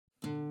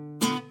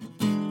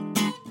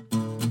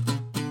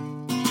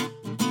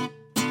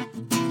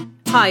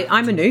Hi,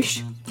 I'm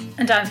Anoush.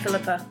 And I'm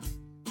Philippa.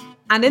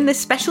 And in this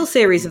special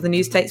series of the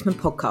New Statesman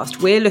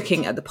podcast, we're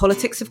looking at the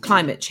politics of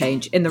climate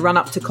change in the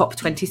run-up to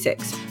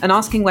COP26 and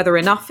asking whether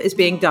enough is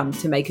being done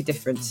to make a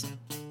difference.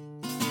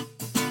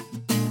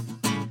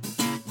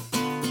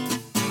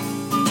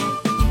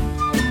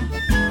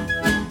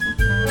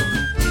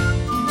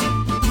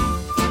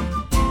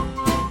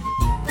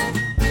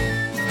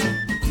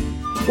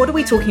 What are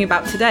we talking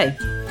about today?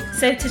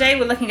 So today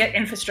we're looking at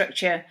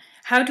infrastructure.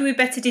 How do we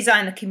better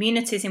design the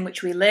communities in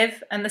which we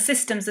live and the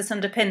systems that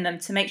underpin them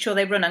to make sure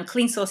they run on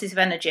clean sources of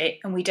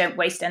energy and we don't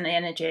waste any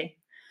energy?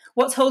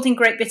 What's holding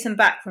Great Britain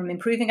back from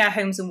improving our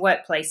homes and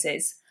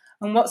workplaces?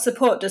 And what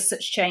support does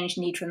such change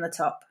need from the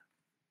top?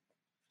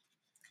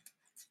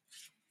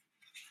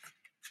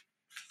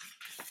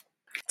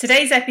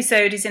 Today's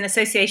episode is in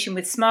association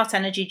with Smart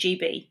Energy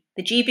GB,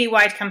 the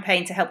GB-wide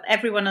campaign to help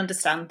everyone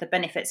understand the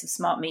benefits of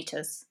smart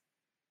meters.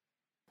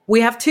 We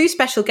have two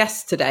special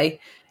guests today.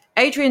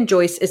 Adrian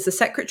Joyce is the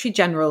Secretary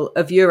General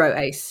of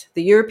EuroACE,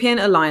 the European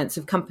Alliance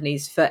of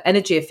Companies for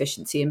Energy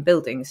Efficiency in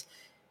Buildings.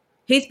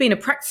 He's been a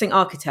practicing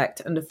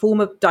architect and a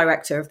former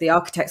director of the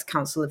Architects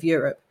Council of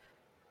Europe.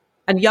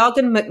 And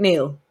Jürgen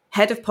McNeil,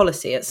 Head of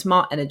Policy at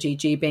Smart Energy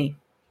GB.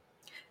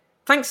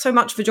 Thanks so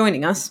much for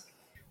joining us.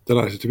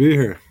 Delighted to be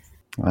here.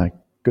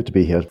 Good to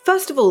be here.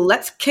 First of all,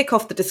 let's kick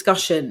off the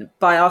discussion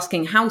by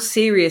asking how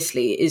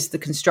seriously is the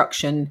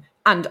construction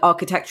and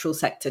architectural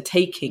sector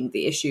taking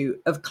the issue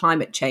of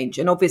climate change?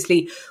 And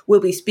obviously, we'll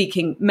be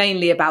speaking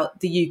mainly about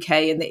the UK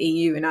and the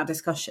EU in our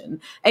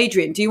discussion.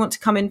 Adrian, do you want to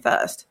come in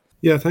first?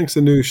 Yeah, thanks,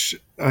 Anoush.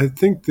 I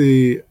think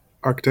the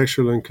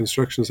architectural and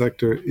construction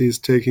sector is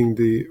taking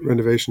the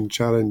renovation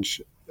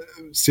challenge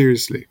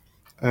seriously.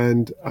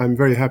 And I'm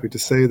very happy to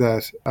say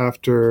that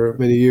after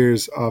many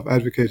years of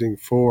advocating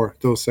for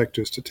those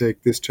sectors to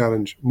take this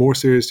challenge more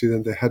seriously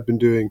than they had been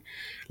doing,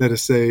 let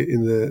us say,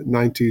 in the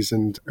 90s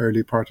and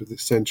early part of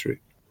this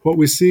century. What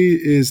we see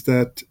is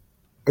that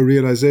a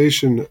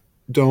realization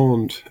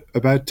dawned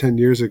about 10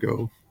 years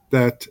ago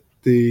that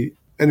the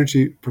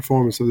energy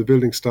performance of the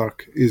building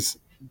stock is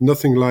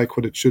nothing like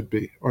what it should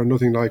be or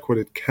nothing like what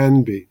it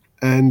can be.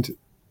 And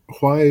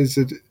why is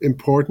it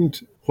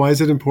important? Why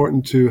is it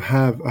important to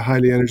have a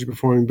highly energy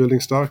performing building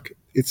stock?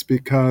 It's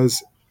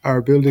because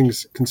our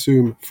buildings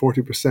consume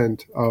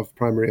 40% of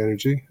primary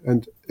energy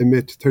and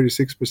emit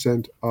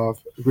 36%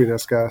 of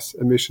greenhouse gas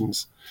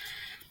emissions.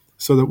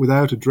 So that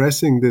without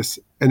addressing this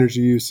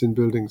energy use in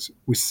buildings,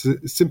 we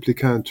simply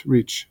can't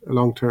reach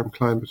long-term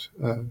climate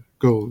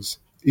goals,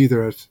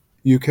 either at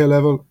UK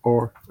level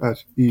or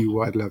at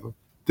EU-wide level.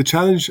 The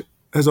challenge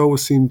has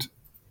always seemed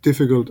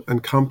difficult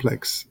and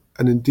complex.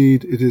 And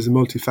indeed, it is a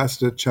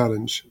multifaceted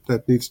challenge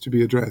that needs to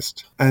be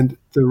addressed. And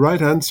the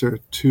right answer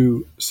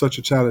to such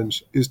a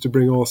challenge is to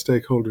bring all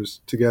stakeholders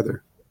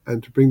together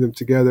and to bring them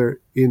together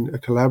in a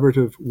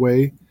collaborative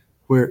way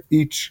where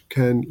each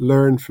can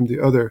learn from the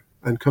other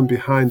and come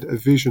behind a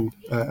vision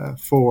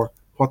for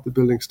what the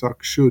building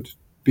stock should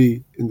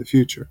be in the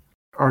future.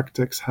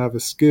 Architects have a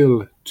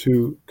skill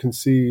to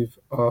conceive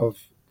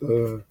of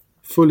the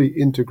fully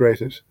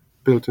integrated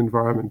built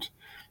environment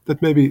that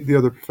maybe the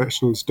other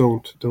professionals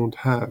don't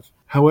have.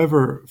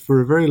 However, for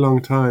a very long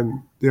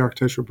time, the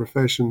architectural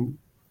profession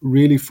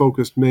really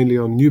focused mainly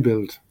on new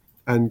build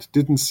and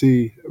didn't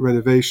see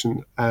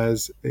renovation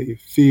as a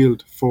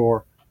field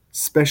for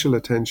special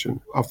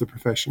attention of the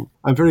profession.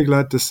 I'm very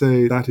glad to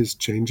say that is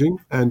changing,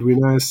 and we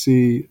now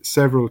see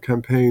several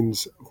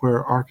campaigns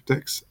where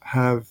architects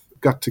have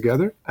got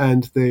together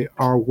and they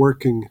are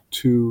working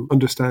to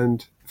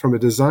understand from a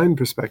design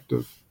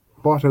perspective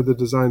what are the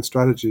design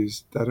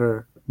strategies that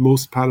are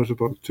most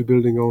palatable to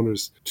building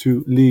owners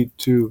to lead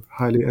to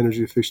highly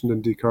energy efficient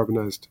and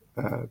decarbonised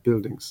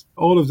buildings.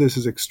 All of this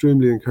is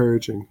extremely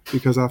encouraging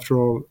because, after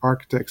all,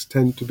 architects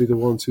tend to be the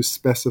ones who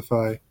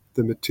specify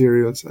the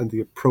materials and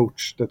the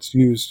approach that's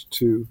used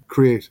to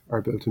create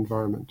our built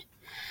environment.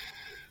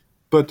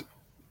 But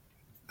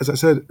as I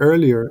said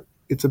earlier,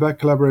 it's about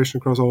collaboration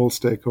across all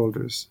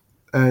stakeholders.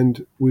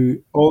 And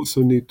we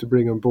also need to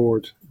bring on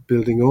board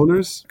building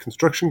owners,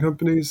 construction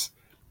companies,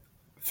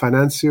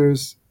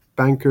 financiers,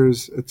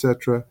 bankers,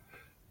 etc.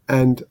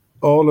 And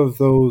all of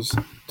those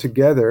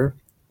together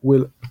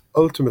will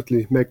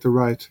ultimately make the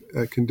right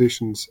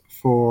conditions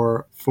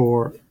for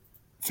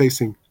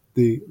facing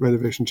the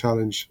renovation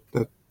challenge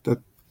that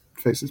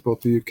faces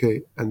both the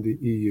UK and the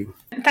EU.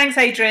 Thanks,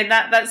 Adrian.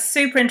 That's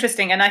super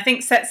interesting and I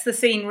think sets the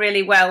scene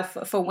really well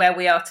for where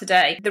we are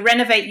today. The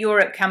Renovate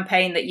Europe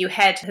campaign that you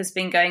head has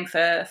been going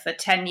for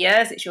 10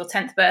 years. It's your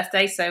 10th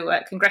birthday, so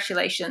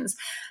congratulations.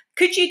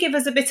 Could you give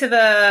us a bit of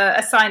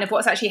a sign of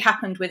what's actually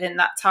happened within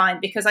that time?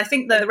 Because I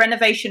think the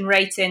renovation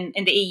rate in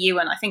the EU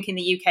and I think in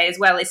the UK as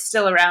well is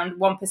still around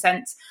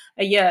 1%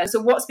 a year.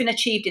 So what's been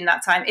achieved in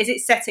that time? Is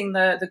it setting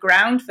the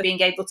ground for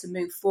being able to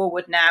move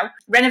forward now?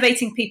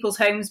 Renovating people's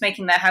homes,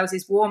 making their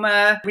houses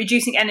warmer,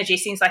 reducing energy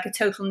seems like a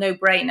total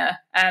no-brainer,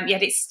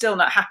 yet it's still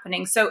not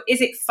happening. So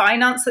is it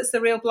finance that's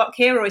the real block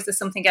here, or is there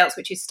something else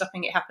which is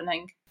stopping it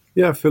happening?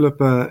 Yeah,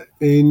 Philippa,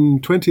 in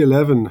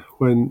 2011,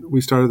 when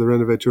we started the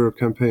Renovate Europe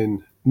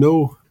campaign,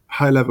 no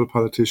high-level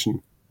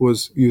politician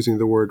was using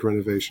the word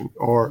renovation,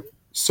 or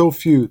so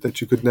few that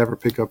you could never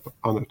pick up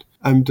on it.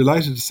 I'm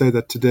delighted to say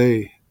that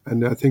today,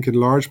 and I think in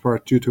large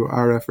part due to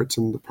our efforts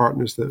and the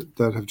partners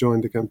that have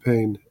joined the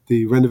campaign,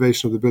 the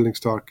renovation of the building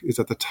stock is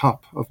at the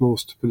top of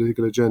most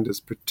political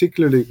agendas,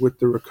 particularly with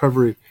the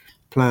recovery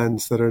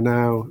plans that are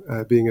now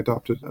being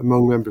adopted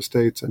among member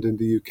states and in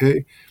the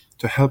UK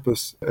to help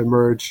us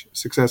emerge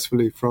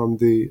successfully from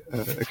the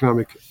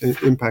economic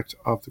impact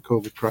of the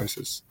COVID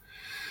crisis.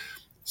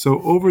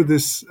 So over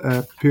this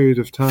period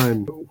of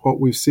time,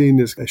 what we've seen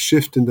is a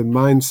shift in the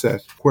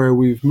mindset where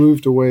we've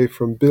moved away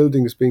from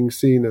buildings being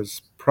seen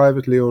as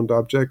privately owned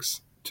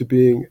objects to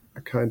being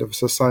a kind of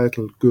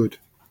societal good.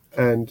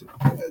 And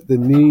the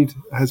need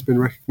has been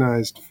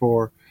recognized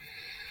for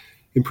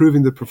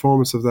improving the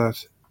performance of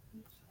that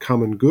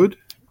common good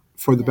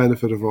for the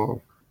benefit of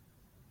all.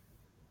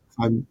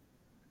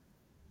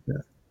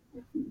 Yeah.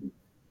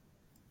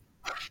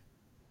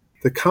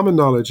 The common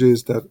knowledge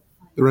is that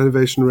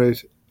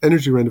the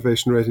energy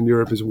renovation rate in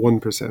Europe is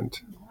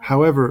 1%.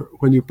 However,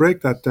 when you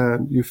break that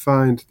down, you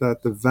find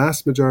that the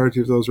vast majority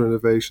of those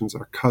renovations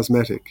are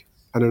cosmetic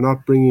and are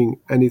not bringing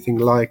anything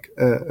like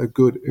a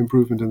good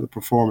improvement in the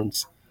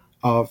performance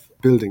of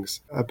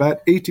buildings.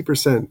 About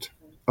 80%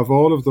 of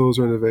all of those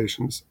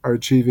renovations are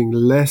achieving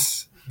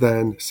less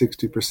than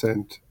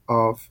 60%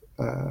 of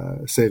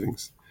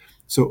savings.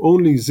 So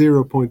only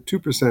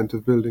 0.2%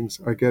 of buildings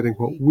are getting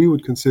what we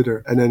would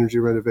consider an energy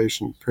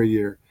renovation per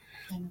year.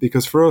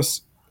 Because for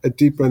us, a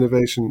deep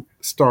renovation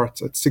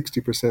starts at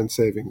 60%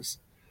 savings,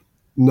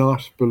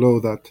 not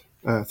below that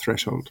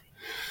threshold.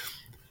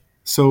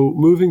 So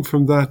moving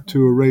from that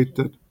to a rate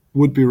that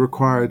would be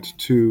required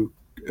to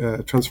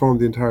transform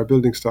the entire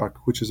building stock,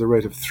 which is a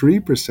rate of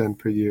 3%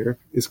 per year,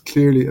 is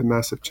clearly a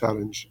massive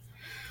challenge.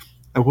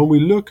 And when we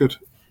look at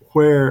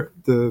where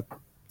the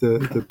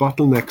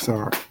bottlenecks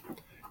are,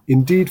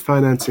 indeed,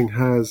 financing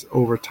has,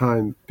 over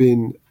time,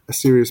 been a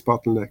serious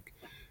bottleneck.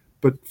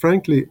 But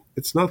frankly,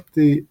 it's not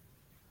the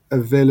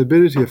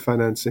availability of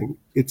financing,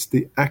 it's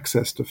the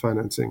access to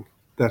financing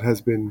that has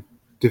been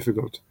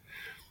difficult.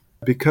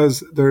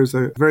 Because there's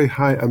a very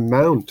high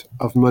amount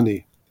of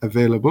money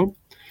available,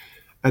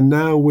 and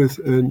now with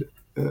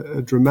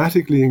a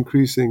dramatically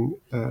increasing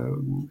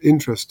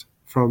interest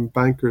from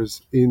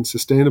bankers in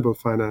sustainable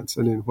finance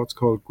and in what's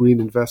called green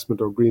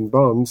investment or green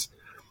bonds,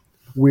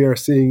 we are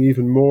seeing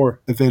even more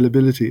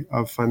availability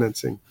of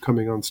financing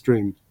coming on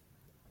stream.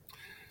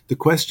 The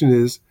question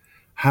is,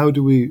 how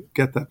do we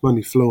get that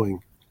money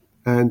flowing?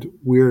 And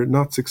we're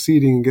not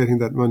succeeding in getting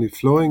that money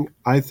flowing,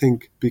 I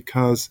think,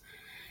 because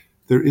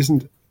there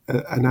isn't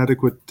an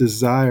adequate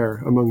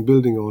desire among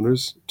building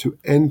owners to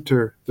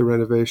enter the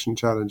renovation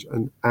challenge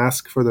and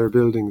ask for their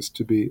buildings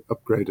to be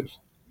upgraded.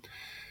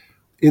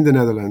 In the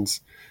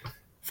Netherlands,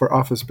 for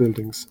office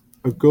buildings,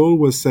 a goal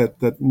was set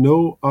that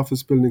no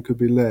office building could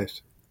be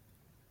let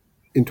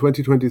in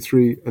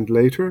 2023 and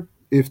later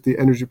if the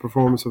energy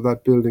performance of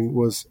that building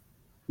was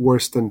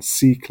worse than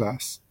C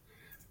class.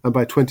 And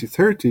by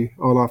 2030,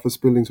 all office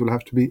buildings will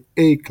have to be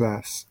A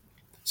class.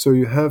 So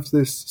you have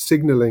this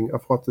signaling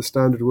of what the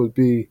standard will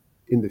be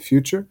in the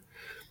future.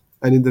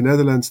 And in the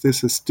Netherlands,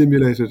 this has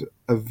stimulated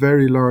a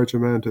very large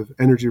amount of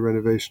energy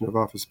renovation of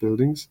office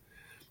buildings.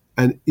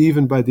 And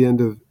even by the end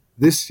of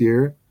this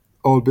year,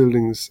 all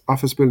buildings,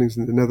 office buildings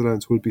in the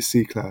Netherlands will be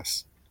C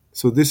class.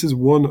 So this is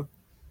one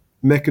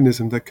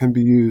mechanism that can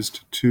be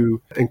used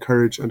to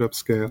encourage and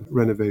upscale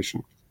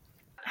renovation.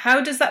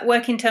 How does that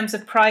work in terms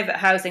of private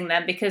housing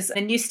then? Because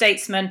the New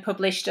Statesman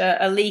published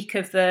a leak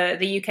of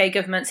the UK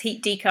government's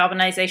heat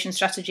decarbonisation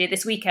strategy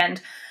this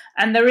weekend.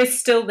 And there is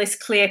still this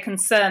clear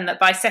concern that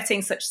by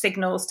setting such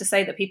signals to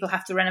say that people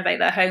have to renovate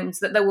their homes,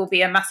 that there will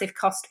be a massive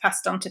cost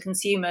passed on to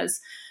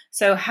consumers.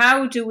 So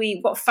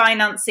what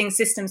financing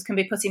systems can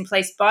be put in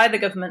place by the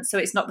government so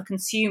it's not the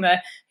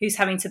consumer who's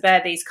having to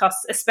bear these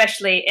costs,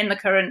 especially in the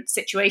current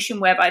situation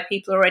whereby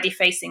people are already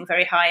facing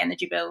very high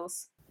energy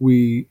bills?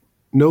 We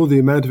know the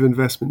amount of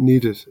investment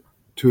needed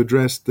to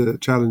address the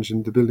challenge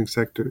in the building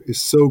sector is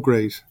so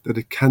great that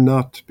it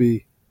cannot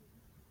be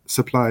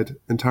supplied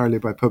entirely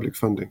by public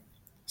funding.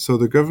 So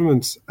the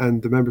governments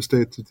and the member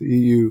states of the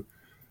EU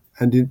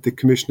and the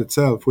Commission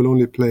itself will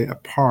only play a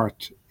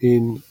part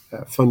in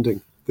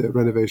funding the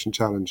renovation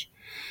challenge.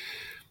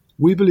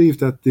 We believe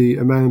that the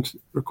amount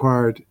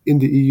required in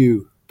the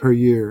EU per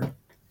year,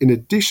 in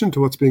addition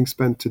to what's being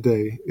spent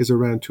today, is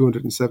around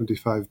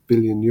 275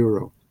 billion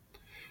euro.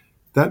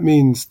 That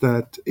means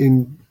that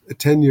in a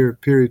 10-year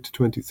period to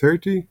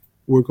 2030,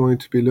 we're going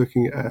to be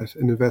looking at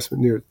an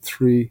investment near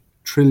 3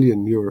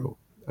 trillion euro.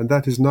 And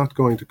that is not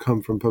going to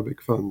come from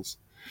public funds.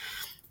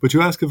 But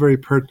you ask a very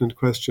pertinent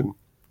question.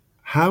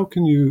 How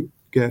can you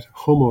get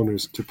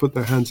homeowners to put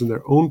their hands in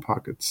their own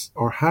pockets?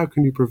 Or how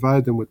can you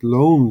provide them with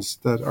loans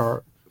that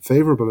are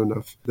favorable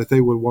enough that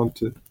they will want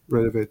to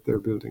renovate their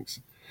buildings?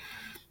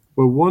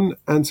 Well, one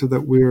answer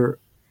that we're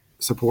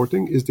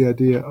supporting is the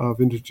idea of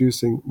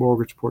introducing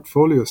mortgage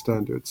portfolio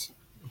standards,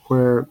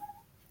 where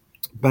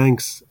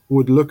banks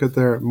would look at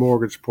their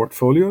mortgage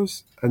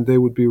portfolios and they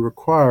would be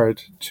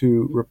required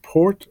to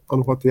report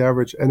on what the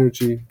average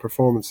energy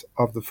performance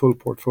of the full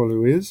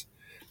portfolio is.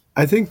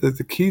 I think that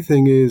the key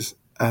thing is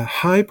a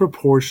high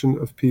proportion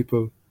of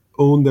people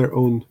own their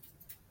own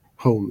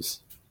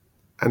homes,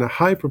 and a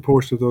high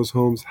proportion of those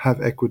homes have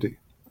equity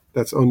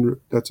that's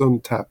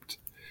untapped.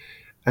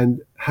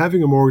 And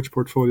having a mortgage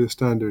portfolio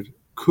standard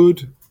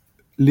could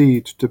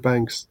lead to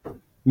banks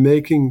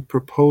making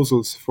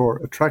proposals for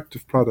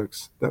attractive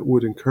products that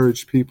would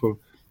encourage people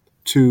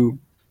to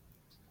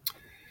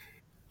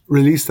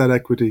release that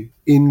equity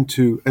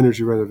into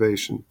energy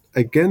renovation,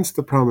 against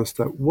the promise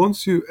that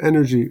once you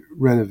energy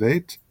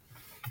renovate,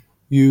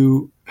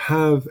 you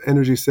have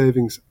energy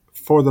savings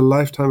for the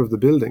lifetime of the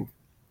building.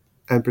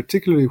 And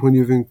particularly when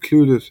you've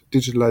included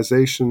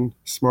digitalization,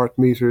 smart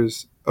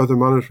meters, other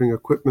monitoring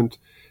equipment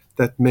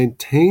that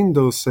maintain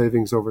those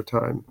savings over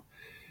time,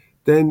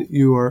 then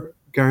you are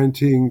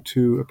guaranteeing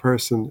to a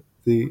person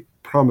the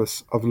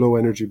promise of low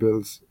energy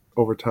bills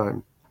over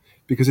time.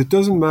 Because it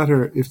doesn't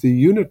matter if the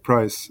unit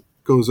price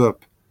goes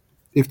up,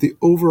 if the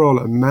overall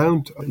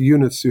amount of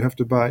units you have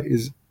to buy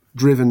is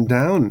driven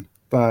down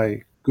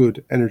by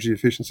good energy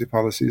efficiency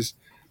policies,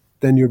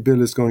 then your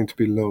bill is going to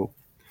be low.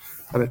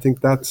 And I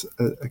think that's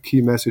a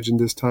key message in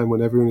this time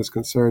when everyone is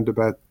concerned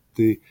about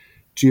the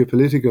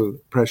geopolitical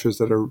pressures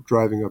that are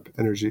driving up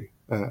energy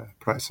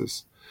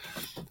prices.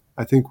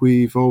 I think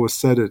we've always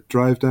said it,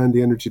 drive down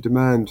the energy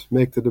demand,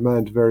 make the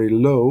demand very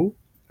low,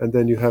 and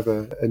then you have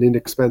an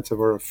inexpensive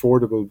or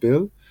affordable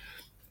bill.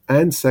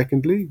 And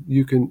secondly,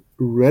 you can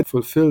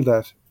fulfill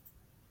that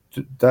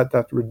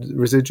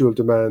residual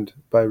demand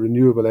by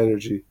renewable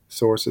energy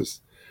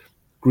sources,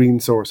 green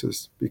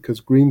sources, because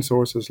green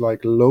sources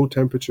like low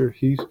temperature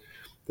heat,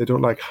 they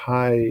don't like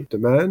high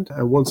demand.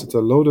 And once it's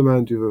a low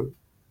demand, you have a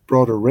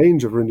broader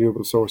range of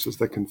renewable sources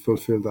that can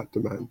fulfill that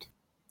demand.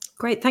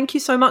 Great. Thank you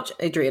so much,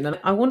 Adrian. And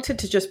I wanted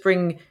to just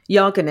bring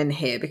Jørgen in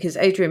here because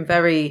Adrian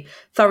very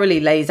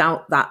thoroughly lays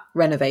out that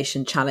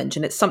renovation challenge.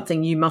 And it's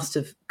something you must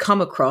have come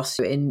across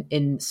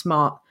in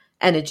Smart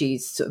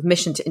Energy's sort of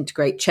mission to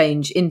integrate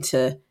change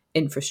into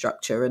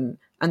infrastructure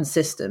and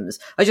systems.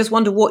 I just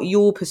wonder what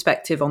your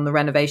perspective on the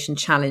renovation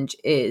challenge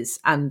is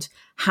and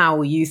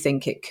how you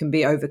think it can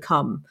be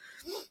overcome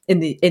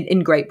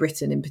in Great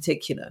Britain in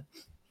particular.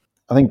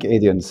 I think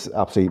Adrian's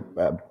absolutely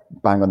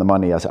bang on the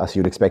money, as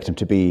you'd expect him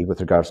to be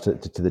with regards to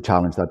the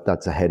challenge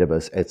that's ahead of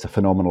us. It's a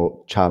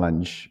phenomenal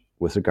challenge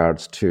with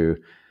regards to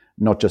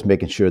not just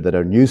making sure that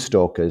our new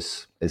stock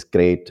is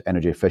great,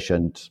 energy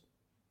efficient,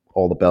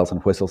 all the bells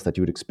and whistles that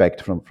you would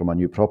expect from a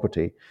new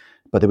property,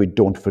 but that we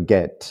don't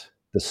forget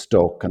the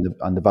stock,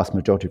 and the vast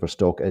majority of our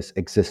stock is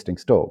existing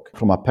stock.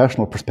 From a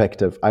personal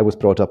perspective, I was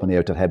brought up in the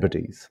Outer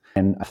Hebrides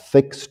in a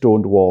thick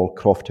stone wall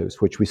croft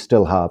house, which we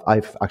still have.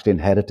 I've actually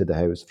inherited the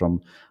house from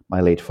my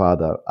late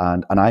father,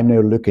 and I'm now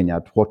looking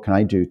at what can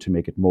I do to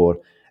make it more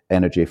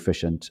energy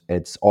efficient.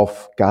 It's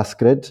off gas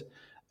grid.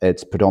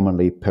 It's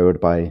predominantly powered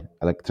by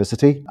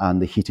electricity,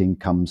 and the heating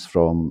comes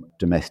from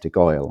domestic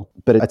oil.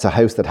 But it's a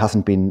house that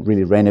hasn't been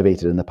really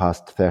renovated in the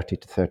past 30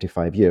 to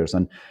 35 years.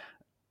 And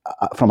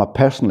from a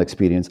personal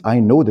experience, I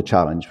know the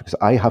challenge because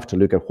I have to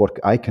look at what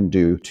I can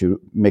do to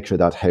make sure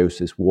that house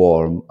is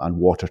warm and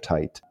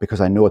watertight, because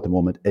I know at the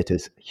moment it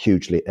is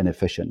hugely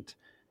inefficient.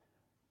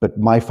 But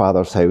my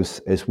father's house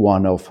is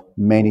one of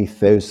many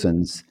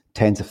thousands,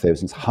 tens of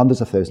thousands, hundreds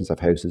of thousands of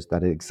houses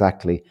that are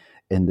exactly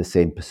in the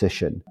same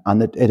position.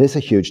 And it is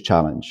a huge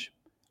challenge.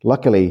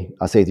 Luckily,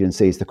 as Adrian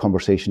says, the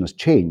conversation has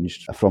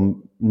changed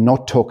from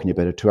not talking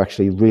about it to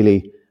actually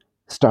really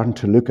starting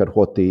to look at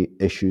what the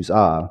issues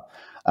are.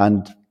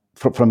 And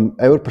from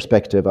our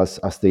perspective as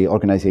the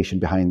organisation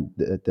behind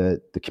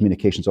the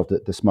communications of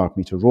the smart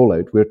meter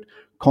rollout, we're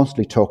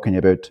constantly talking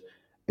about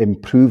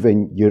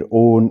improving your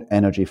own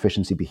energy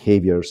efficiency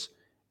behaviours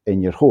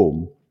in your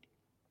home.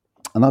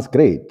 And that's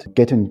great.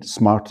 Getting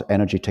smart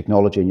energy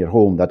technology in your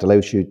home that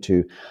allows you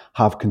to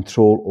have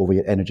control over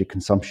your energy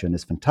consumption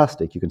is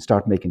fantastic. You can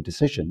start making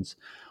decisions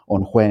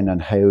on when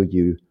and how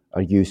you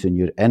are using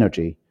your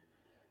energy.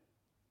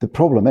 The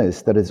problem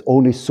is that there's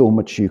only so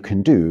much you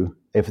can do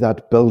if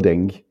that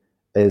building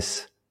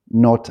is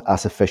not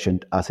as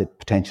efficient as it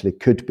potentially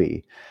could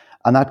be.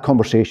 And that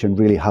conversation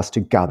really has to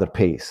gather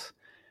pace,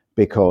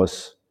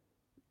 because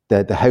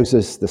the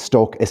houses, the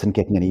stock isn't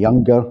getting any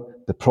younger,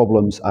 the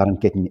problems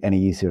aren't getting any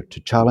easier to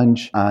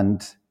challenge.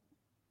 And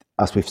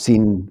as we've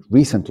seen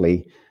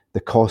recently, the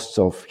costs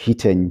of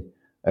heating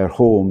our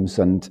homes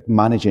and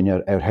managing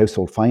our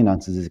household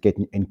finances is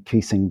getting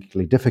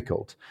increasingly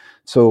difficult.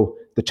 So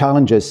the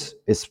challenge is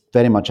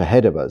very much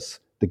ahead of us.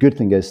 The good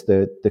thing is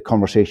the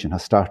conversation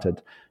has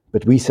started,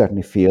 but we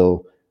certainly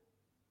feel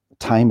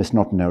time is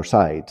not on our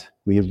side.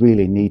 We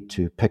really need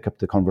to pick up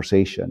the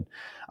conversation.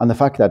 And the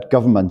fact that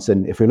governments,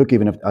 and if we look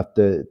even at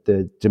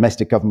the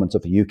domestic governments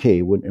of the UK,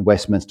 in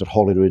Westminster,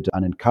 Holyrood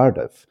and in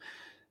Cardiff,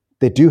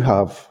 they do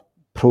have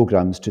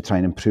programmes to try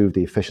and improve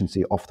the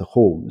efficiency of the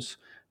homes,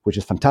 which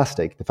is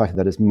fantastic. The fact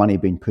that there's money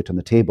being put on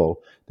the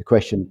table, the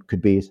question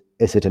could be,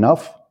 is it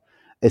enough?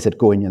 Is it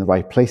going in the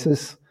right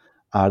places?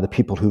 are the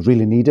people who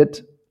really need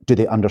it. Do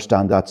they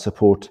understand that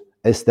support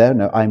is there?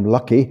 Now, I'm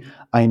lucky.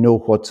 I know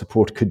what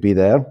support could be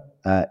there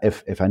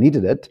if I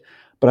needed it,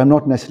 but I'm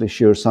not necessarily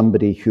sure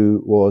somebody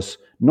who was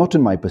not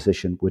in my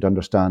position would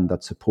understand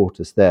that support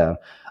is there.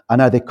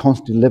 And are they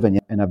constantly living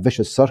in a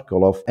vicious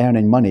circle of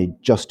earning money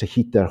just to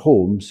heat their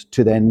homes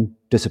to then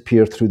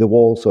disappear through the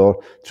walls or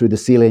through the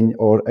ceiling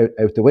or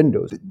out the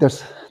windows?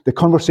 The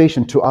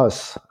conversation to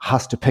us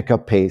has to pick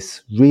up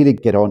pace, really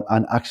get on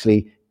and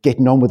actually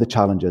getting on with the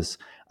challenges.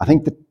 I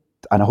think that,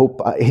 and I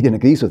hope Aidan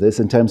agrees with this,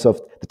 in terms of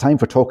the time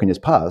for talking is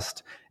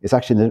past. It's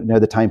actually now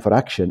the time for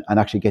action and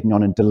actually getting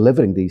on and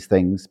delivering these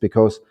things,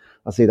 because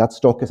I'll say that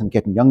stock isn't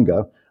getting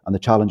younger and the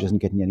challenge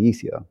isn't getting any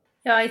easier.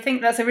 Yeah, I think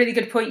that's a really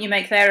good point you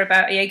make there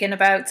about Iagan,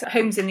 about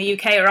homes in the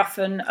UK are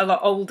often a lot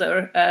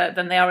older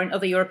than they are in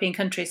other European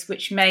countries,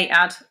 which may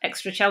add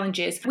extra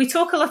challenges. We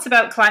talk a lot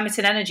about climate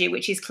and energy,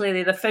 which is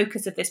clearly the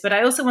focus of this, but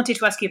I also wanted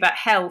to ask you about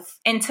health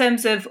in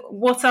terms of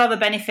what are the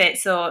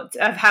benefits of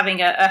having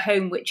a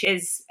home which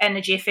is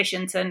energy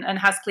efficient and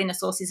has cleaner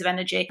sources of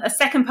energy. A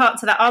second part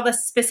to that, are there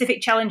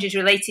specific challenges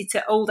related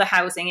to older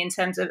housing in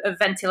terms of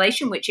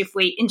ventilation, which if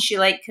we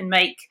insulate can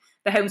make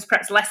the homes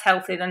perhaps less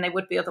healthy than they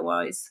would be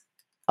otherwise?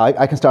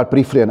 I can start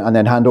briefly and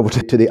then hand over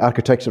to the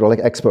architectural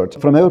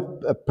expert. From our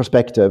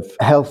perspective,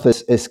 health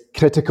is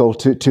critical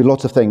to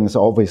lots of things,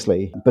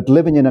 obviously, but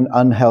living in an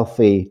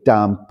unhealthy,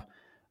 damp,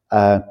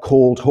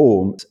 cold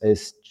home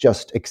is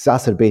just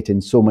exacerbating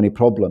so many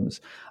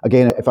problems.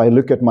 Again, if I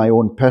look at my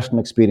own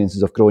personal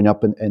experiences of growing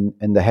up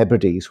in the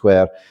Hebrides,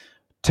 where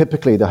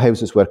typically the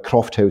houses were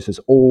croft houses,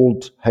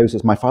 old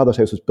houses. My father's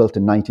house was built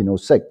in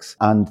 1906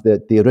 and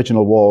the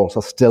original walls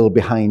are still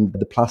behind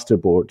the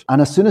plasterboard.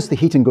 And as soon as the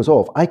heating goes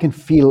off, I can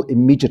feel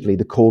immediately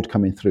the cold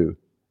coming through.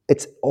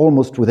 It's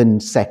almost within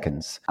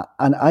seconds.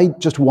 And I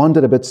just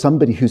wondered about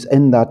somebody who's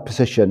in that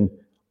position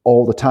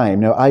all the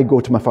time. Now, I go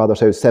to my father's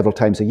house several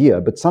times a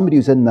year, but somebody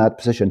who's in that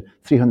position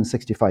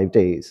 365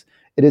 days,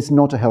 it is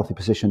not a healthy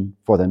position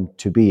for them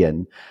to be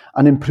in.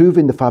 And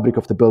improving the fabric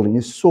of the building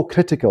is so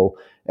critical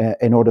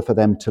in order for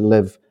them to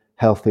live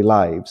healthy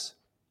lives.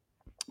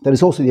 There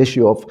is also the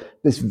issue of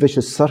this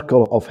vicious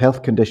circle of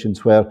health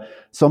conditions where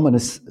someone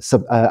is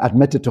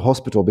admitted to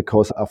hospital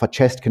because of a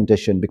chest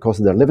condition, because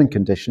of their living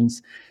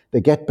conditions.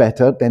 They get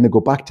better, then they go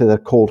back to their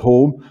cold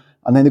home,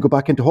 and then they go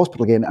back into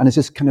hospital again. And it's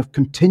this kind of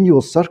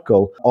continual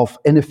circle of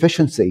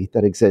inefficiency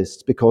that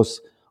exists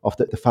because of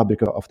the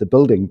fabric of the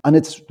building. And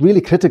it's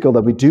really critical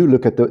that we do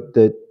look at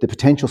the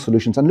potential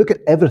solutions and look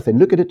at everything,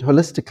 look at it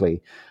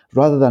holistically,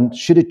 rather than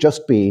should it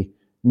just be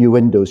new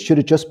windows, should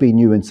it just be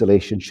new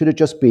insulation, should it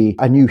just be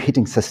a new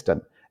heating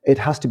system? It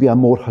has to be a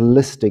more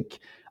holistic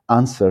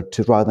answer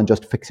to rather than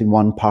just fixing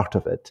one part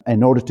of it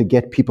in order to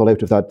get people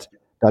out of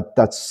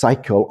that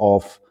cycle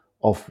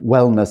of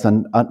wellness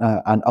and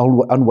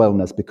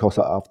unwellness because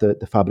of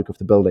the fabric of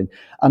the building.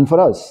 And for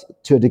us,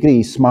 to a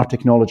degree, smart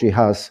technology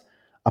has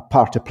a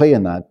part to play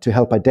in that, to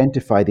help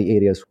identify the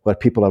areas where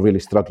people are really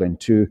struggling,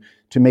 to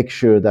make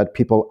sure that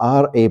people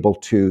are able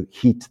to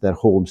heat their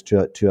homes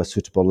to a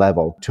suitable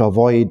level, to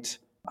avoid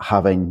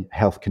having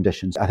health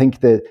conditions. I think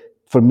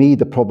for me,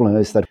 the problem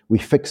is that we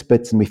fix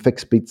bits and we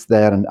fix bits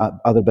there and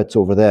other bits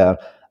over there,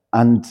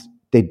 and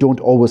they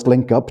don't always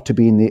link up to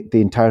being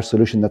the entire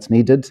solution that's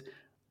needed.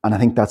 And I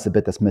think that's the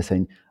bit that's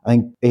missing. I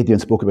think Adrian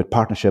spoke about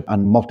partnership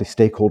and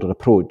multi-stakeholder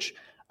approach.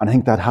 And I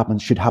think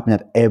that should happen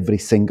at every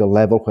single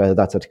level, whether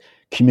that's at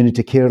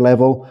community care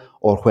level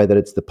or whether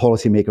it's the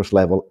policymakers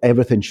level.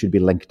 Everything should be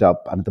linked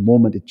up. And at the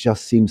moment, it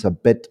just seems a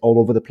bit all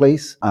over the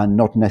place and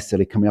not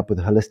necessarily coming up with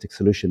a holistic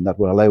solution that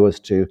will allow us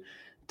to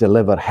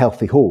deliver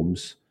healthy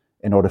homes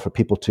in order for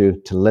people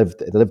to live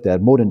there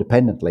more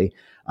independently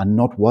and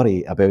not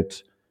worry about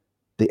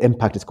the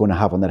impact it's going to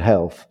have on their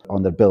health,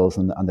 on their bills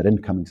and their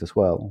incomings as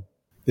well.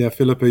 Yeah,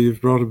 Philippa,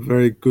 you've brought a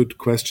very good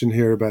question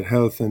here about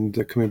health.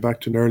 And coming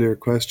back to an earlier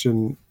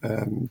question,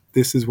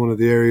 this is one of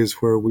the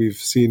areas where we've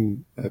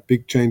seen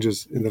big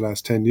changes in the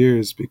last 10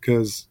 years,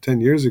 because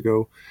 10 years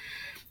ago,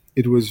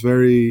 it was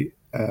very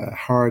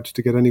hard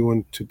to get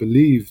anyone to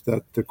believe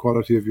that the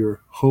quality of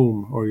your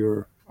home or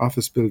your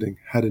office building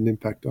had an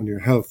impact on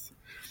your health.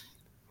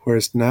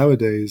 Whereas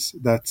nowadays,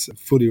 that's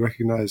fully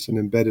recognized and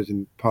embedded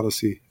in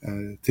policy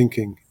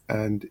thinking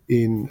and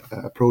in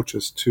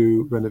approaches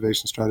to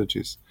renovation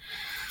strategies.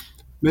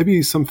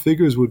 Maybe some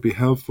figures would be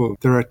helpful.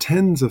 There are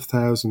tens of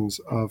thousands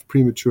of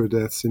premature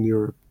deaths in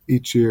Europe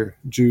each year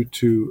due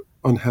to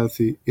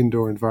unhealthy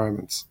indoor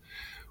environments,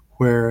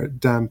 where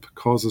damp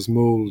causes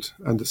mold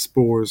and the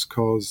spores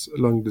cause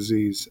lung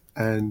disease,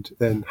 and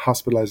then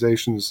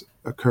hospitalizations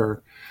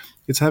occur.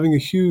 It's having a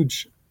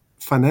huge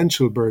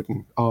financial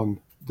burden on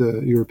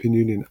the European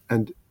Union,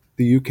 and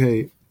the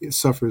UK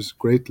suffers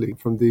greatly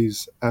from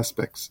these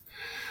aspects.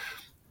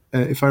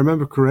 If I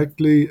remember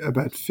correctly,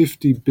 about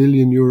 50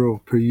 billion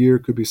euro per year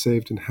could be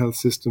saved in health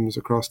systems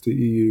across the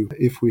EU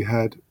if we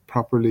had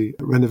properly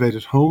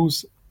renovated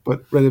homes,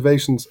 but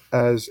renovations,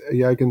 as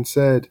Iagan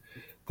said,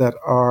 that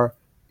are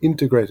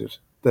integrated,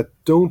 that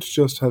don't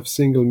just have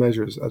single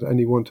measures at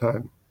any one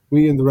time,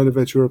 We in the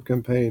Renovate Europe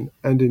campaign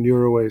and in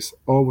EuroACE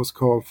always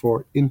call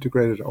for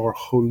integrated or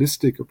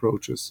holistic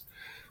approaches,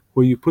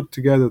 where you put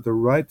together the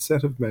right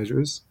set of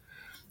measures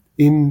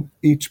in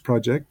each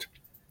project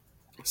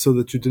so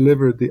that you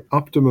deliver the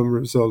optimum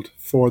result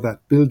for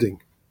that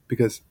building,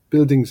 because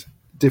buildings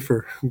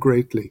differ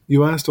greatly.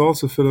 You asked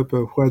also,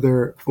 Philippa,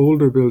 whether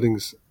older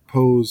buildings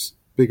pose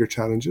bigger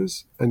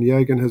challenges, and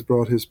Yagan has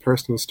brought his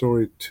personal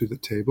story to the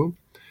table.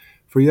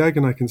 For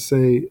Yagan, I can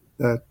say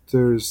that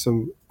there's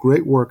some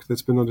great work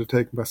that's been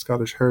undertaken by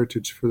Scottish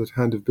Heritage for the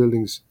kind of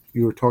buildings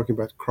you were talking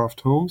about,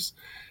 Croft Homes,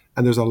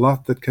 and there's a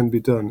lot that can be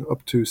done.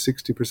 Up to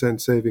 60%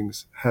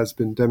 savings has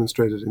been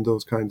demonstrated in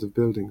those kinds of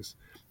buildings,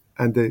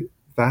 and they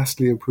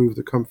vastly improve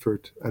the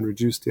comfort and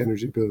reduce the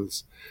energy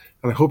bills.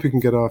 And I hope you can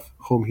get off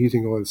home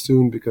heating oil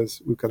soon,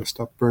 because we've got to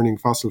stop burning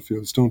fossil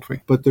fuels, don't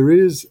we? But there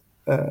is,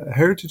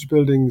 heritage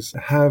buildings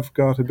have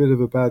got a bit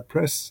of a bad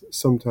press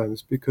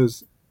sometimes,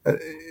 because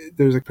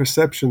there's a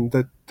perception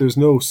that there's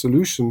no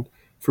solution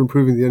for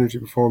improving the energy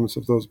performance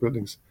of those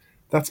buildings.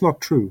 That's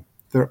not true.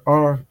 There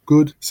are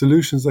good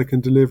solutions that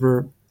can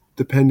deliver,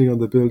 depending on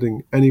the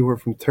building, anywhere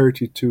from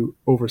 30 to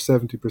over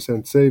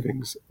 70%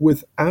 savings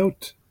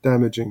without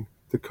damaging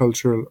the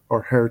cultural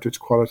or heritage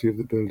quality of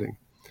the building.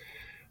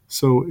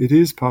 So it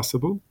is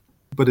possible,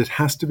 but it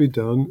has to be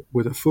done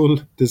with a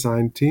full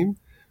design team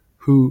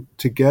who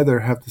together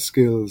have the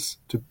skills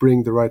to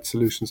bring the right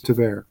solutions to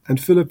bear. And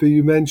Philippa,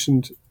 you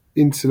mentioned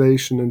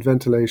insulation and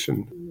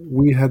ventilation.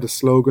 We had a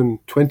slogan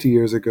 20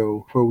 years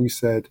ago where we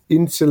said,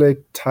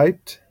 insulate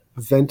tight,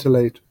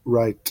 ventilate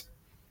right,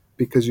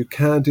 because you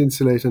can't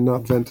insulate and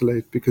not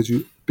ventilate, because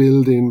you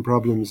build in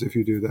problems if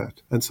you do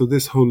that. And so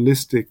this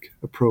holistic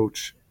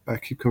approach, I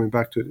keep coming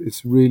back to it,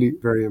 it's really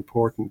very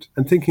important.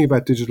 And thinking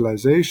about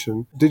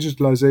digitalization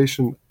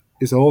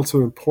is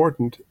also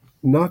important,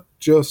 not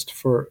just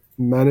for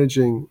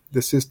managing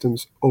the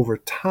systems over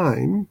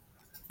time,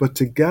 but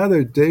to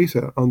gather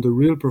data on the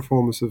real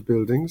performance of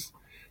buildings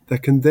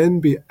that can then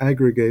be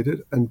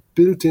aggregated and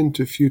built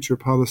into future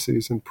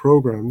policies and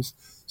programs,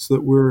 so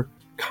that we're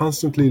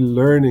constantly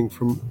learning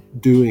from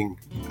doing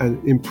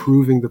and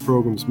improving the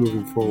programs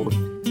moving forward.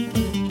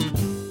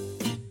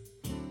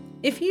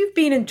 If you've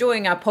been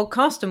enjoying our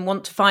podcast and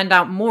want to find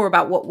out more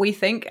about what we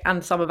think,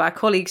 and some of our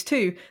colleagues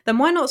too, then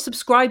why not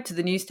subscribe to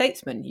The New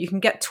Statesman? You can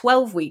get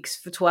 12 weeks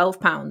for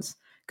 £12.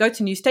 Go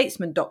to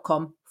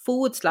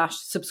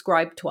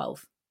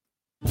newstatesman.com/subscribe12.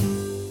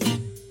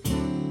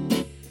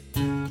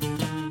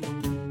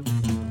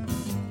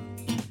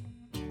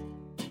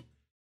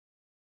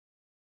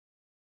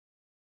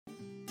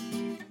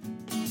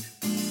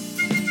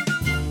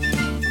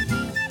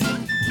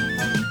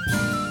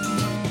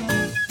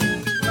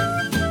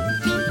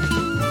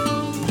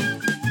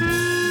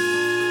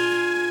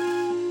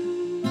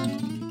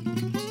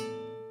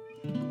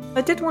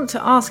 I did want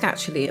to ask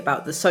actually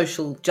about the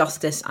social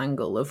justice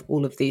angle of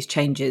all of these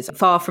changes.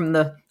 Far from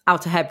the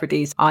Outer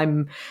Hebrides,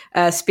 I'm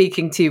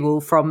speaking to you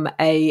all from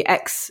a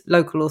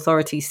ex-local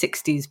authority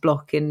 60s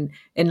block in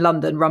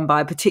London, run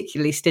by a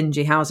particularly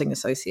stingy housing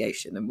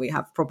association, and we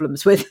have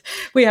problems with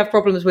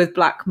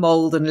black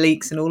mold and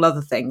leaks and all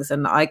other things.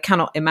 And I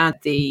cannot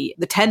imagine the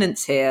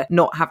tenants here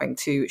not having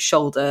to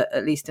shoulder,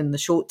 at least in the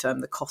short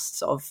term, the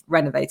costs of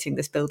renovating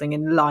this building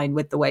in line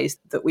with the ways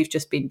that we've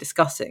just been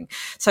discussing.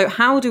 So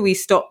how do we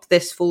stop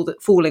this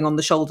falling on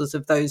the shoulders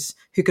of those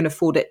who can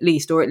afford it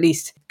least, or at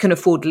least can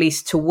afford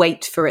least to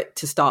wait for it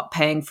to start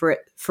paying for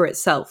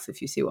itself,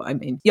 if you see what I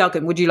mean?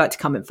 Yagan, would you like to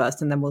come in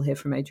first, and then we'll hear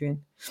from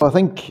Adrian? Well, I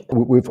think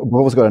we've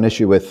always got an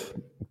issue with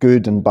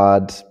good and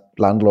bad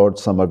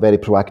landlords. Some are very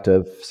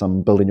proactive,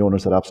 some building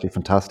owners are absolutely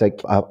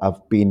fantastic.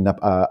 I've been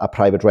a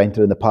private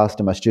renter in the past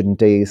in my student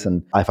days,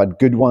 and I've had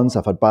good ones,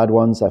 I've had bad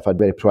ones, I've had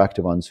very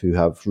proactive ones who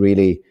have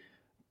really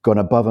gone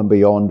above and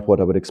beyond what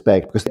I would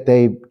expect, because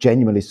they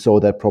genuinely saw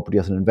their property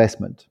as an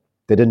investment.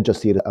 They didn't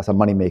just see it as a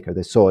moneymaker,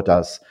 they saw it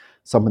as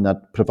something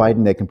that,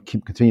 providing they can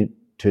continue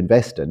to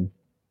invest in,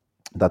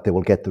 that they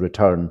will get the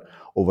return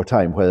over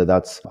time, whether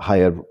that's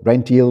higher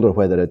rent yield or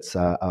whether it's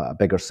a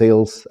bigger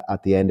sales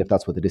at the end, if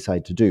that's what they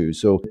decide to do.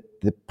 So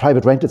the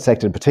private rented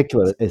sector in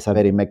particular is a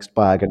very mixed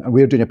bag, and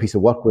we're doing a piece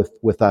of work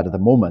with that at the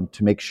moment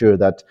to make sure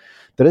that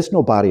there is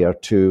no barrier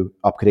to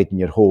upgrading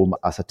your home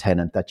as a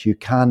tenant, that you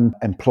can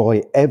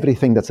employ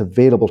everything that's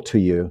available to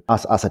you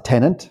as a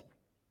tenant,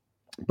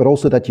 but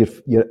also that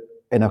you're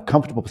in a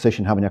comfortable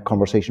position having a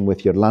conversation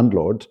with your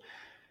landlord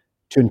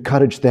to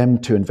encourage them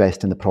to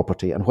invest in the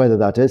property. And whether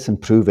that is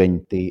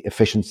improving the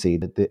efficiency,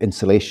 the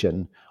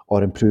insulation,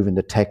 or improving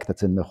the tech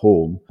that's in the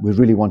home, we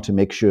really want to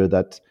make sure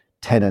that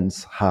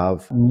tenants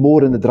have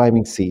more in the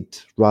driving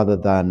seat, rather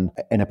than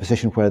in a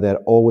position where they're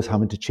always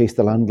having to chase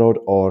the landlord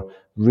or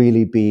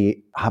really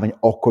be having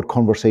awkward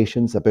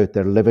conversations about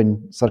their living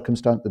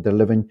circumstance, their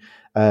living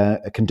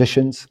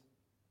conditions.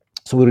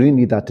 So we really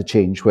need that to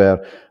change,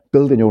 where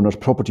building owners,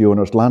 property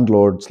owners,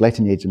 landlords,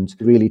 letting agents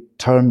really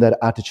turn their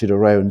attitude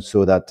around,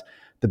 so that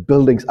the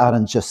buildings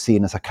aren't just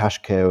seen as a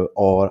cash cow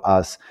or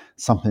as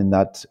something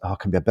that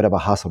can be a bit of a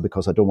hassle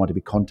because I don't want to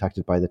be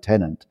contacted by the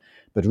tenant,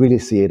 but really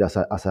see it as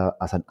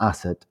an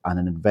asset and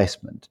an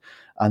investment.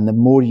 And the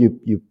more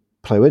you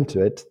plow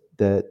into it,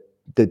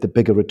 the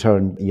bigger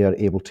return you're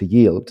able to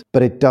yield.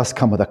 But it does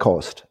come with a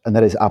cost, and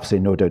there is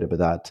absolutely no doubt about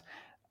that.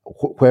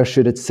 Where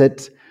should it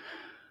sit?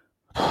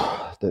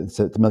 It's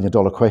a $1 million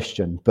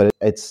question, but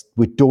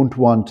we don't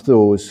want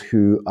those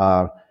who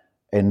are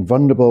in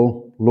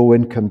vulnerable,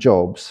 low-income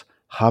jobs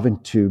having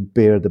to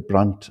bear the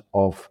brunt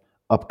of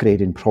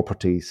upgrading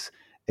properties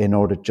in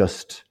order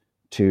just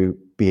to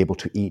be able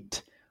to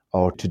eat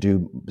or to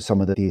do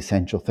some of the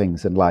essential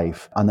things in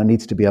life. And there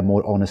needs to be a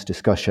more honest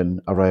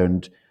discussion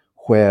around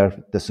where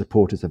the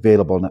support is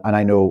available. And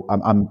I know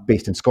I'm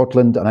based in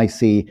Scotland, and I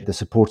see the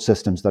support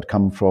systems that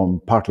come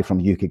partly from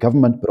the UK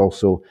government, but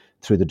also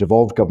through the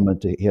devolved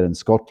government here in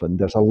Scotland.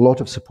 There's a lot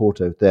of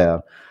support out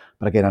there.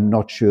 But again, I'm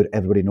not sure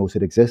everybody knows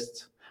it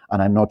exists,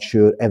 and I'm not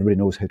sure everybody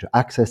knows how to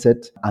access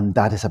it. And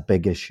that is a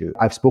big issue.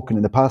 I've spoken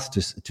in the past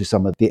to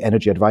some of the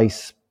energy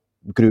advice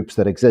groups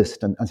that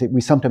exist and say we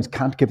sometimes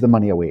can't give the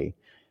money away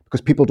because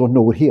people don't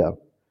know we're here.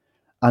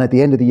 And at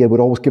the end of the year,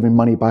 we're always giving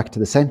money back to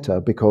the centre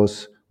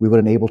because we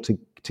weren't able to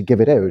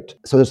give it out.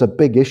 So there's a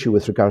big issue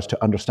with regards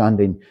to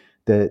understanding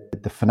the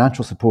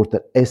financial support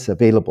that is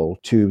available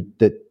to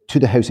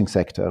the housing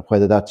sector,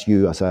 whether that's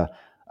you as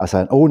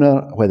an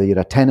owner, whether you're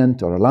a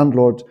tenant or a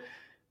landlord.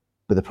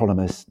 But the problem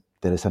is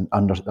there is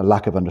a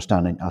lack of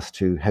understanding as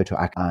to how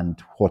to act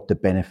and what the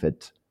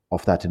benefit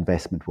of that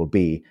investment will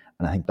be.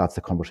 And I think that's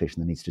the conversation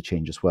that needs to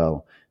change as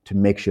well, to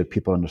make sure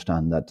people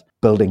understand that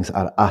buildings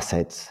are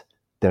assets,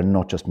 they're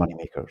not just money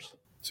makers.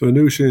 So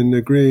Anoosh, in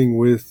agreeing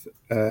with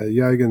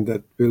Yagan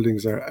that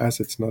buildings are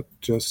assets, not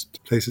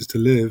just places to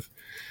live,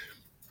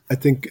 I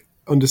think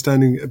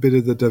understanding a bit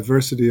of the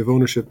diversity of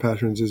ownership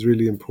patterns is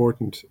really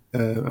important.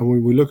 And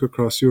when we look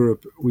across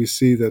Europe, we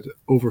see that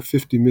over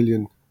 50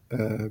 million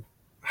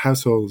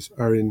households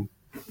are in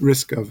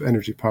risk of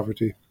energy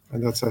poverty.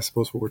 And that's, I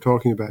suppose, what we're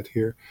talking about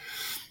here.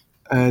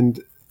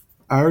 And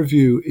our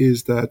view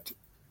is that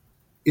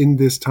in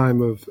this time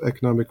of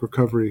economic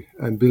recovery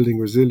and building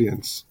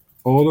resilience,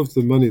 all of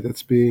the money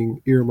that's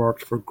being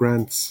earmarked for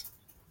grants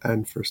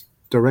and for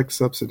direct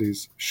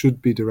subsidies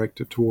should be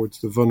directed towards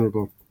the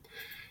vulnerable,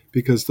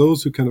 because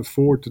those who can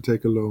afford to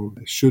take a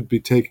loan should be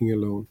taking a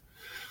loan.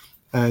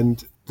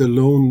 And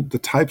the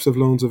types of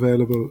loans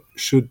available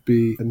should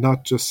be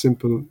not just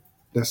simple,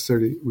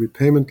 necessarily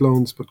repayment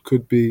loans, but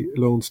could be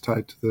loans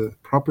tied to the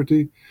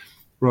property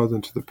rather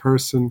than to the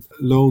person,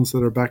 loans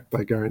that are backed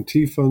by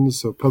guarantee funds,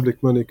 so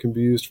public money can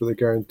be used for the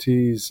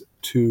guarantees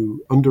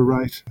to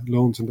underwrite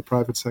loans in the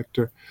private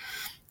sector,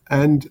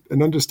 and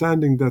an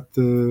understanding that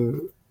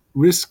the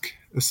risk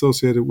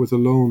associated with a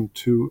loan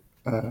to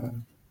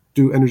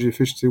do energy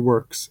efficiency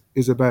works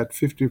is about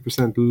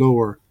 50%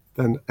 lower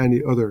than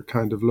any other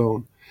kind of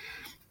loan.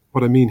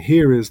 What I mean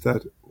here is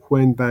that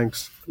when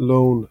banks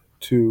loan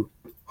to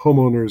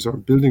homeowners or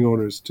building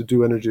owners to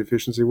do energy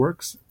efficiency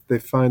works, they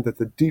find that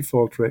the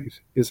default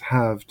rate is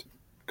halved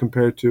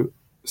compared to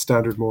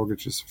standard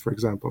mortgages, for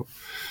example.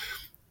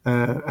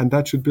 And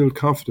that should build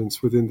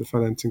confidence within the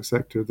financing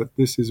sector that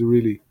this is a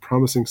really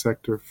promising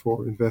sector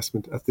for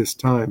investment at this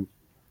time.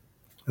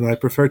 And I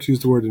prefer to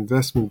use the word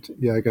investment,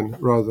 Yagan,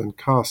 rather than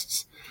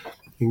costs,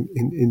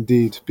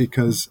 indeed,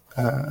 because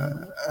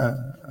a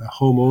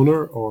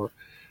homeowner or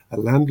a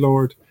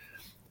landlord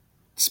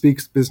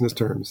speaks business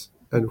terms.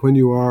 And when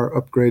you are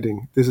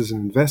upgrading, this is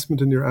an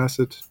investment in your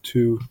asset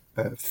to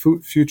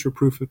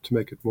future-proof it, to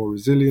make it more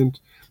resilient,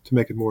 to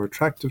make it more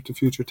attractive to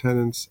future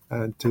tenants,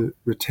 and to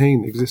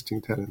retain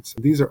existing tenants.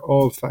 These are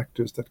all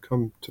factors that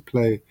come to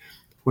play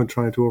when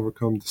trying to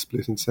overcome the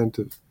split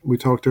incentive. We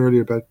talked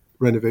earlier about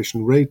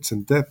renovation rates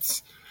and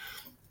depths.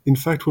 In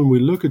fact, when we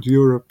look at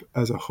Europe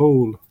as a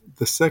whole,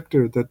 the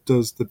sector that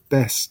does the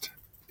best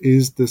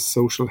is the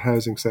social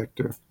housing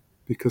sector,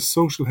 because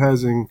social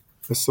housing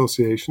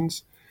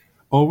associations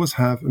always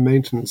have a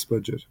maintenance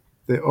budget.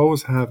 They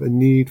always have a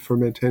need for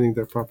maintaining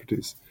their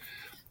properties.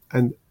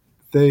 And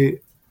they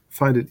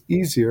find it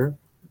easier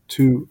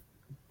to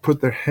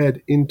put their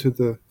head into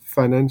the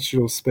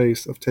financial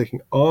space of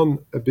taking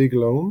on a big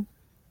loan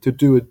to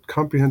do a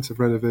comprehensive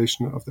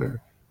renovation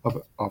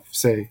of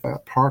say, a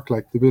park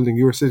like the building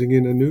you're sitting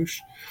in,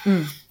 Anoosh,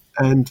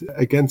 and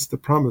against the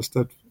promise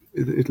that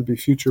it'll be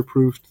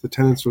future-proofed, the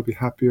tenants will be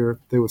happier,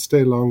 they will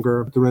stay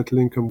longer, the rental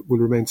income will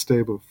remain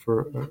stable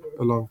for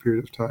a long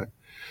period of time.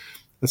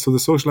 And so the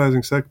social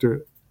housing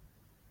sector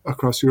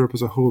across Europe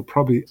as a whole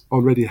probably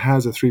already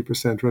has a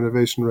 3%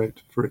 renovation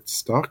rate for its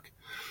stock.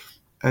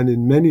 And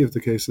in many of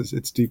the cases,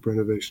 it's deep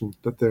renovation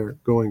that they're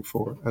going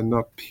for and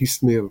not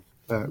piecemeal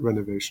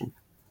renovation.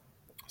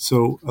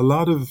 So a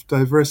lot of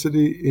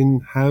diversity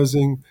in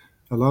housing,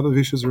 a lot of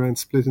issues around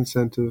split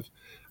incentive,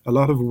 a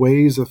lot of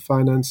ways of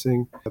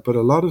financing, but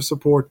a lot of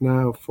support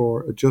now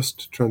for a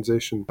just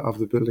transition of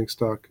the building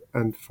stock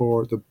and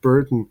for the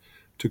burden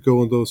to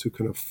go on those who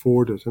can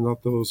afford it and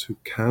not those who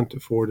can't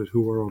afford it,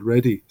 who are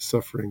already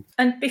suffering.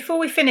 And before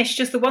we finish,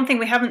 just the one thing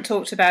we haven't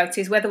talked about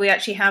is whether we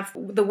actually have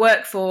the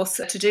workforce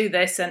to do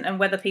this and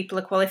whether people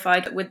are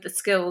qualified with the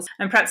skills.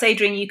 And perhaps,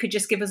 Adrian, you could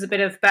just give us a bit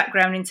of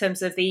background in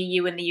terms of the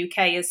EU and the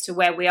UK as to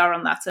where we are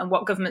on that and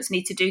what governments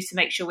need to do to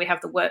make sure we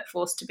have the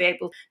workforce to be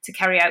able to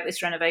carry out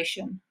this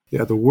renovation.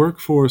 Yeah, the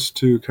workforce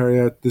to carry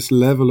out this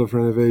level of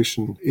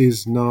renovation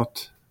is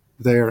not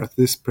there at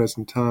this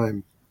present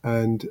time.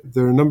 And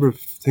there are a number of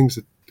things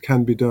that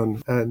can be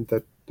done and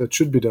that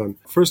should be done.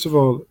 First of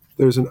all,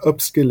 there's an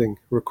upskilling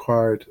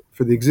required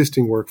for the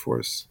existing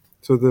workforce.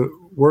 So the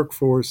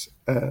workforce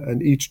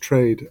and each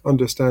trade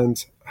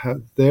understands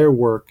how their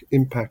work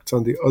impacts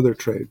on the other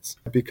trades,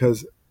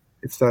 because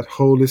it's that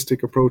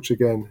holistic approach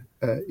again.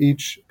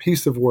 Each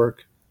piece of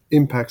work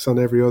impacts on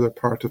every other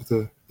part of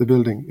the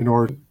building in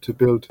order to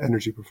build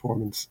energy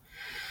performance.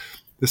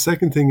 The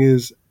second thing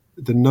is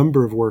the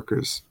number of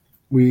workers.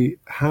 We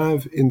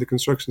have in the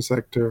construction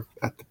sector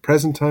at the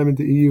present time in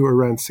the EU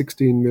around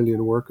 16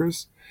 million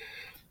workers.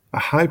 A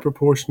high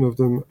proportion of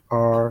them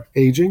are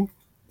aging,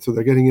 so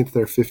they're getting into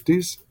their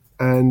 50s,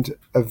 and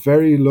a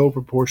very low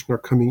proportion are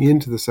coming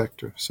into the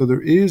sector. So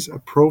there is a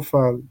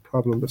profile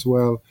problem as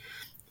well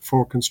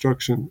for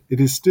construction. It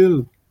is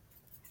still,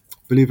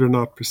 believe it or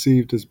not,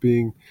 perceived as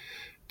being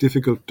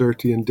difficult,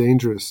 dirty, and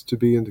dangerous to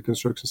be in the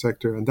construction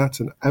sector, and that's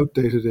an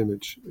outdated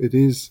image. It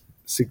is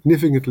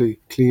significantly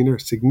cleaner,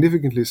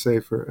 significantly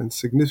safer, and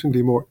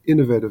significantly more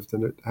innovative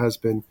than it has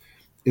been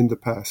in the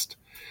past.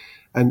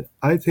 And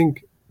I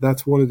think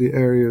that's one of the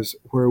areas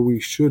where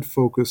we should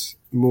focus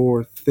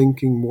more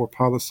thinking, more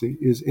policy,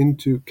 is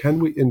into can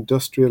we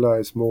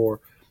industrialize more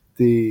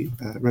the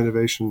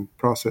renovation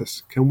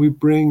process? Can we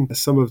bring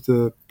some of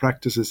the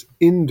practices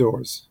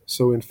indoors?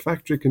 So in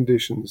factory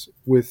conditions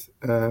with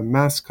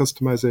mass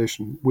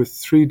customization, with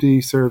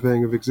 3D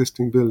surveying of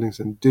existing buildings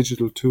and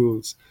digital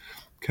tools,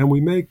 can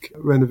we make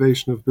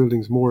renovation of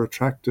buildings more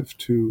attractive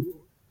to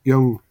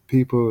young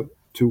people,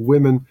 to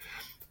women,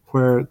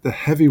 where the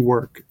heavy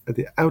work,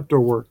 the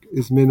outdoor work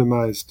is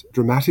minimized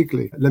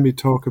dramatically? Let me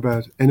talk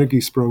about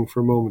Energiesprong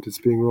for a moment. It's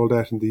being rolled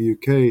out in the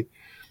UK.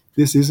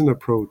 This is an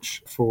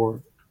approach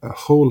for a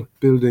whole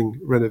building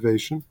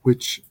renovation,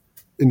 which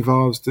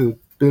involves the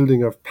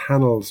building of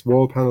panels,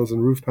 wall panels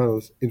and roof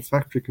panels in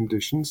factory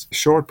conditions,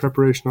 short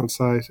preparation on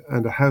site,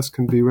 and a house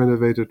can be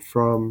renovated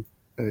from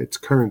its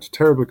current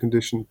terrible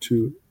condition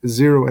to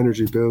zero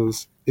energy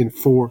bills in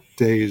 4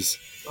 days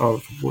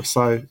of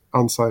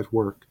on-site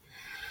work.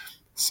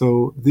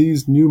 So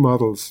these new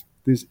models,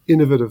 these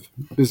innovative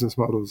business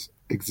models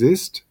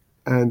exist,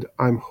 and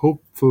I'm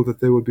hopeful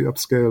that they will be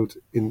upscaled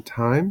in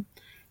time,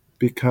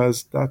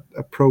 because that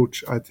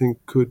approach, I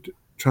think, could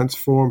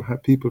transform how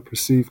people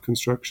perceive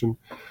construction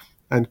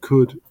and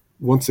could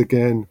once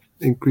again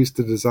increase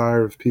the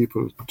desire of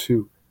people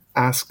to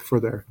ask for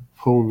their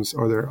homes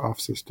or their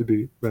offices to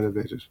be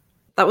renovated.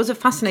 That was a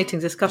fascinating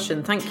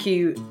discussion. Thank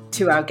you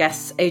to our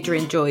guests,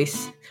 Adrian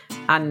Joyce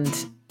and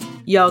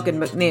Jürgen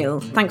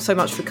McNeil. Thanks so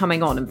much for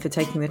coming on and for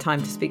taking the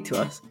time to speak to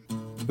us.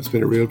 It's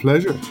been a real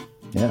pleasure.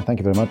 Yeah, thank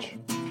you very much.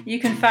 You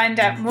can find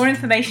out more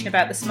information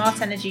about the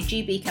Smart Energy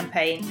GB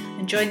campaign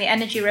and join the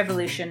energy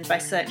revolution by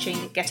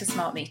searching Get a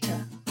Smart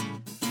Meter.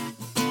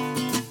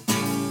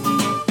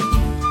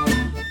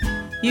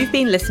 You've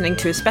been listening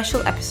to a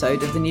special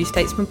episode of the New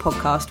Statesman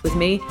podcast with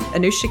me,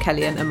 Anoosh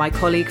Chakelian, and my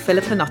colleague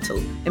Philippa Nuttall,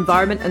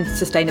 Environment and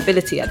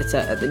Sustainability Editor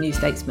at the New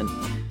Statesman.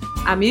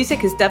 Our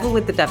music is Devil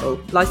with the Devil,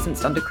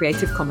 licensed under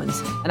Creative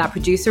Commons, and our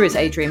producer is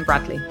Adrian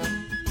Bradley.